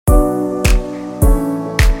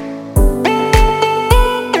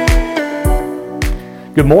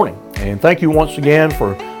Good morning, and thank you once again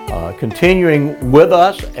for continuing with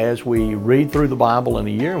us as we read through the Bible in a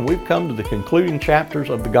year. And we've come to the concluding chapters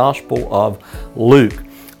of the Gospel of Luke.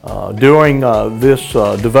 During this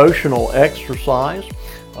devotional exercise,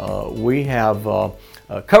 we have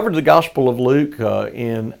covered the Gospel of Luke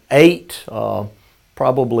in 8,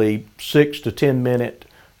 probably 6 to 10 minute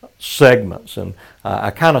segments. And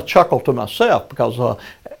I kind of chuckle to myself because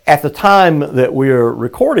at the time that we are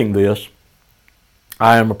recording this,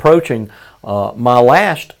 I am approaching my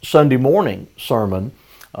last Sunday morning sermon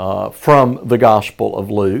from the Gospel of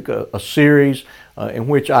Luke, a series in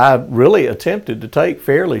which I really attempted to take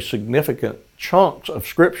fairly significant chunks of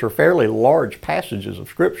Scripture, fairly large passages of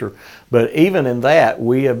Scripture, but even in that,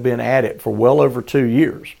 we have been at it for well over 2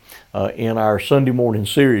 years in our Sunday morning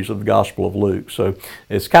series of the Gospel of Luke. So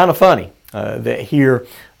it's kind of funny that here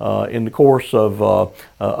in the course of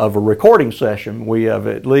a recording session, we have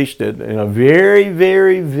at least in a very,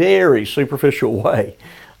 very, very superficial way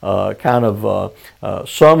kind of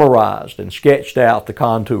summarized and sketched out the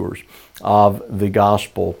contours of the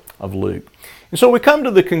Gospel of Luke. And so we come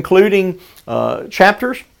to the concluding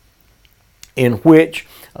chapters in which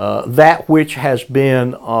that which has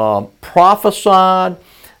been prophesied,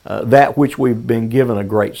 that which we've been given a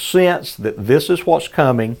great sense that this is what's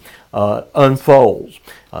coming, unfolds.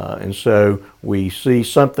 And so we see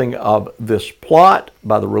something of this plot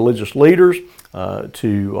by the religious leaders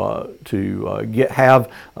to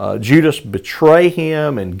have Judas betray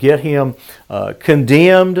him and get him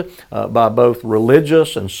condemned by both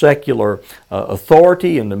religious and secular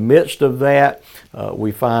authority. In the midst of that,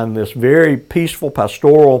 we find this very peaceful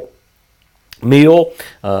pastoral meal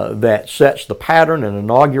that sets the pattern and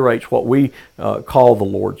inaugurates what we call the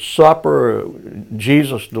Lord's Supper.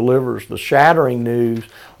 Jesus delivers the shattering news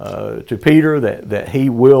to Peter that he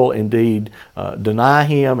will indeed deny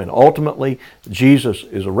him, and ultimately Jesus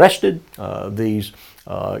is arrested. These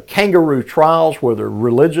kangaroo trials, whether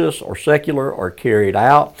religious or secular, are carried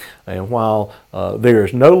out, and while there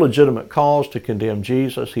is no legitimate cause to condemn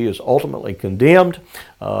Jesus, he is ultimately condemned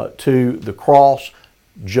to the cross,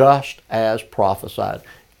 just as prophesied,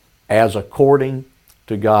 as according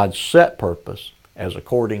to God's set purpose, as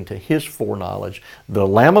according to His foreknowledge. The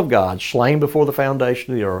Lamb of God, slain before the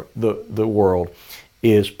foundation of the world,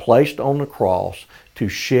 is placed on the cross to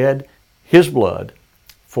shed His blood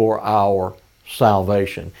for our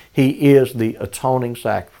salvation. He is the atoning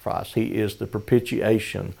sacrifice. He is the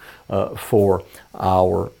propitiation for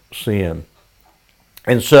our sin.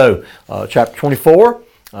 And so, chapter 24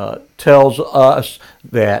 tells us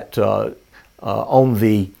that on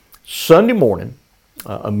the Sunday morning,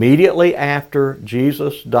 immediately after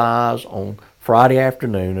Jesus dies on Friday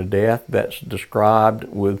afternoon, a death that's described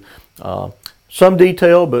with some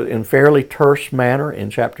detail but in fairly terse manner in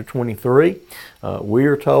chapter 23, we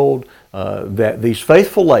are told that these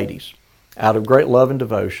faithful ladies, out of great love and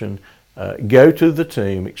devotion, go to the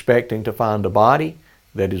tomb expecting to find a body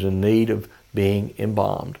that is in need of being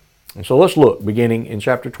embalmed. And so let's look, beginning in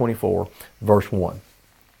chapter 24, verse 1.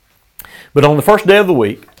 But on the first day of the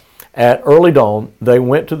week, at early dawn, they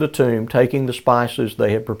went to the tomb, taking the spices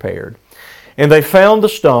they had prepared. And they found the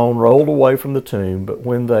stone rolled away from the tomb, but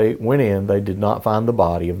when they went in, they did not find the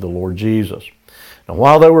body of the Lord Jesus. Now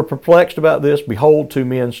while they were perplexed about this, behold, 2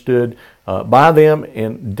 men stood by them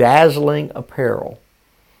in dazzling apparel.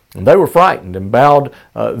 And they were frightened and bowed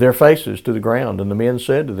their faces to the ground. And the men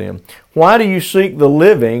said to them, "Why do you seek the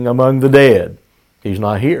living among the dead? He's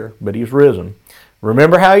not here, but he's risen.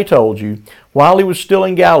 Remember how he told you, while he was still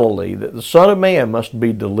in Galilee, that the Son of Man must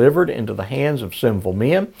be delivered into the hands of sinful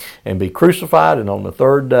men and be crucified, and on the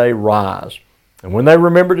third day rise." And when they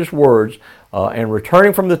remembered his words, and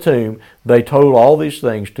returning from the tomb, they told all these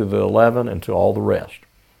things to the 11 and to all the rest.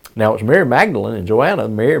 Now it was Mary Magdalene and Joanna,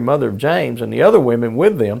 Mary mother of James, and the other women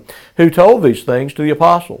with them, who told these things to the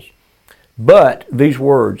apostles. But these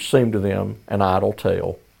words seemed to them an idle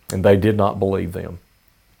tale, and they did not believe them.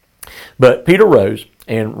 But Peter rose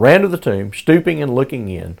and ran to the tomb, stooping and looking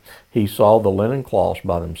in. He saw the linen cloths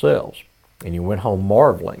by themselves, and he went home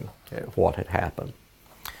marveling at what had happened.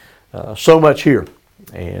 So much here,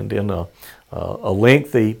 and in a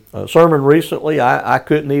lengthy sermon recently, I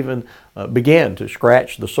couldn't even begin to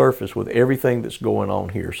scratch the surface with everything that's going on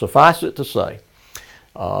here. Suffice it to say,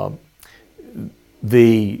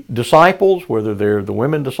 the disciples, whether they're the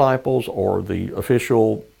women disciples or the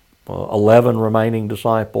official 11 remaining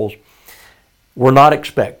disciples, were not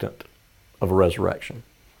expectant of a resurrection.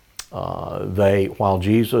 While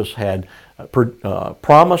Jesus had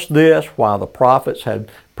promised this, while the prophets had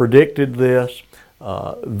predicted this,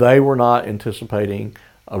 they were not anticipating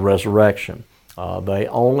a resurrection. They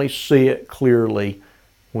only see it clearly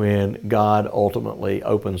when God ultimately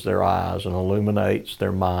opens their eyes and illuminates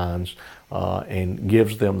their minds and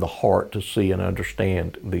gives them the heart to see and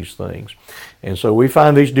understand these things. And so we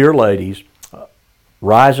find these dear ladies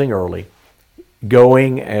rising early,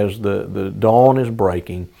 going as the dawn is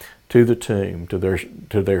breaking to the tomb. To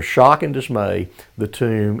their shock and dismay, the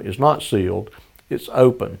tomb is not sealed, it's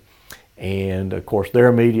open. And of course, their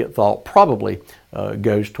immediate thought probably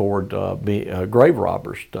goes toward grave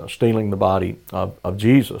robbers stealing the body of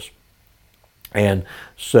Jesus. And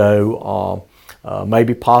so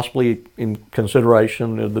maybe possibly in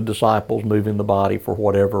consideration of the disciples moving the body for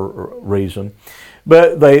whatever reason.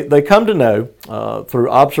 But they come to know through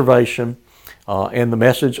observation and the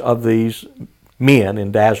message of these men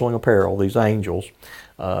in dazzling apparel, these angels,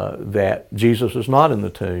 that Jesus is not in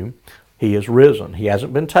the tomb. He is risen. He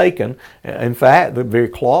hasn't been taken. In fact, the very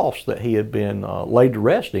cloths that he had been laid to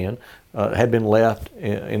rest in had been left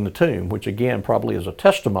in the tomb, which again probably is a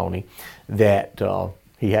testimony that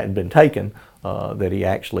he hadn't been taken, that he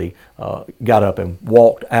actually got up and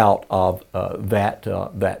walked out of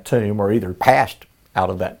that tomb, or either passed out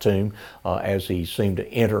of that tomb as he seemed to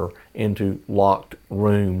enter into locked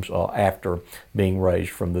rooms after being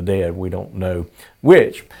raised from the dead. We don't know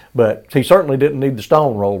which, but he certainly didn't need the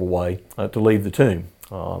stone rolled away to leave the tomb.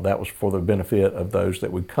 That was for the benefit of those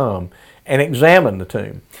that would come and examine the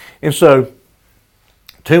tomb. And so,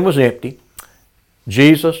 the tomb was empty.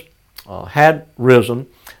 Jesus had risen.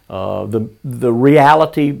 The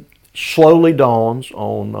reality slowly dawns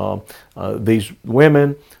on these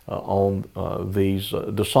women, on these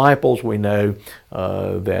disciples. We know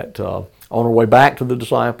that on her way back to the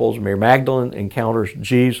disciples, Mary Magdalene encounters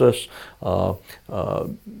Jesus. 1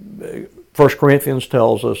 Corinthians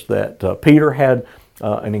tells us that Peter had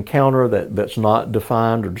an encounter that's not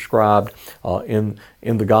defined or described in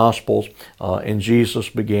the Gospels, and Jesus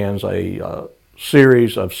begins a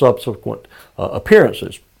series of subsequent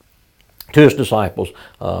appearances to his disciples,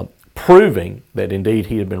 proving that indeed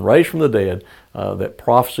he had been raised from the dead, that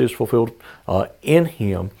prophecy is fulfilled in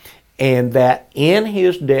him, and that in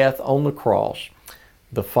his death on the cross,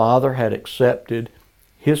 the Father had accepted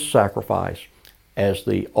his sacrifice as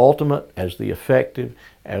the ultimate, as the effective,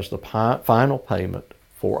 as the final payment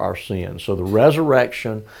for our sins. So the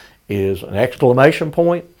resurrection is an exclamation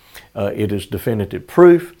point. It is definitive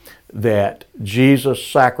proof that Jesus'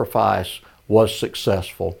 sacrifice was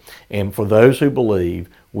successful. And for those who believe,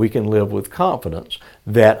 we can live with confidence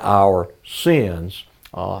that our sins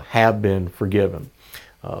have been forgiven.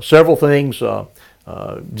 Several things,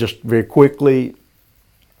 just very quickly,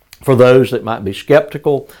 for those that might be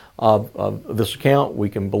skeptical of this account, we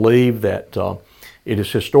can believe that it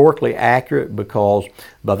is historically accurate, because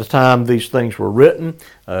by the time these things were written,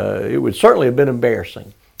 it would certainly have been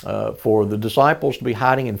embarrassing for the disciples to be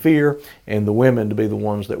hiding in fear, and the women to be the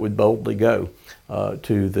ones that would boldly go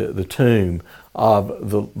to the tomb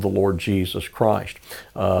of the Lord Jesus Christ.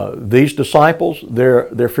 These disciples,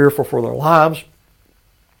 they're fearful for their lives,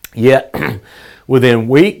 yet within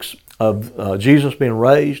weeks of Jesus being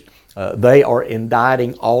raised, they are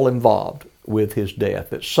indicting all involved with his death,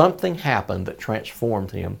 that something happened that transformed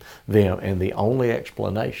them, and the only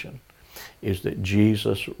explanation is that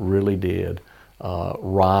Jesus really did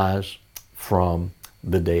rise from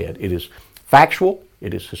the dead. It is factual,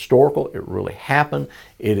 it is historical, it really happened.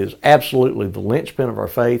 It is absolutely the linchpin of our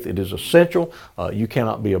faith. It is essential. You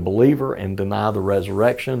cannot be a believer and deny the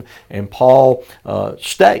resurrection. And Paul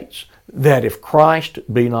states that if Christ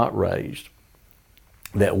be not raised,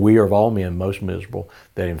 that we are of all men most miserable,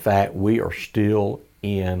 that in fact we are still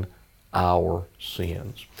in our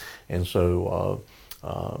sins. And so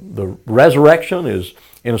the resurrection is,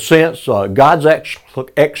 in a sense, God's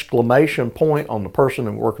exclamation point on the person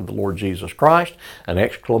and work of the Lord Jesus Christ, an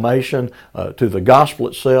exclamation to the gospel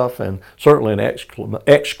itself, and certainly an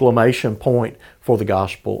exclamation point for the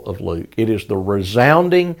Gospel of Luke. It is the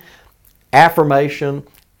resounding affirmation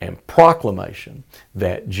and proclamation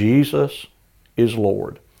that Jesus is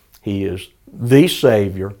Lord. He is the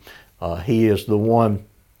Savior. He is the one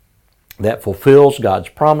that fulfills God's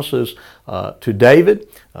promises to David.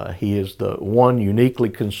 He is the one uniquely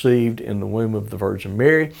conceived in the womb of the Virgin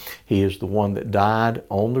Mary. He is the one that died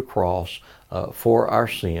on the cross for our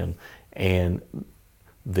sin. And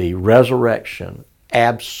the resurrection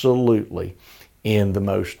absolutely, in the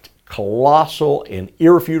most colossal and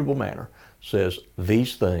irrefutable manner, says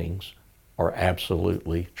these things are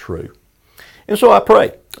absolutely true. And so I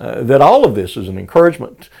pray that all of this is an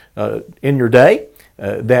encouragement in your day,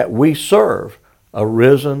 that we serve a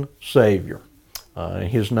risen Savior.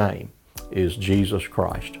 His name is Jesus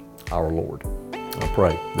Christ, our Lord. I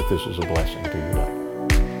pray that this is a blessing to your day.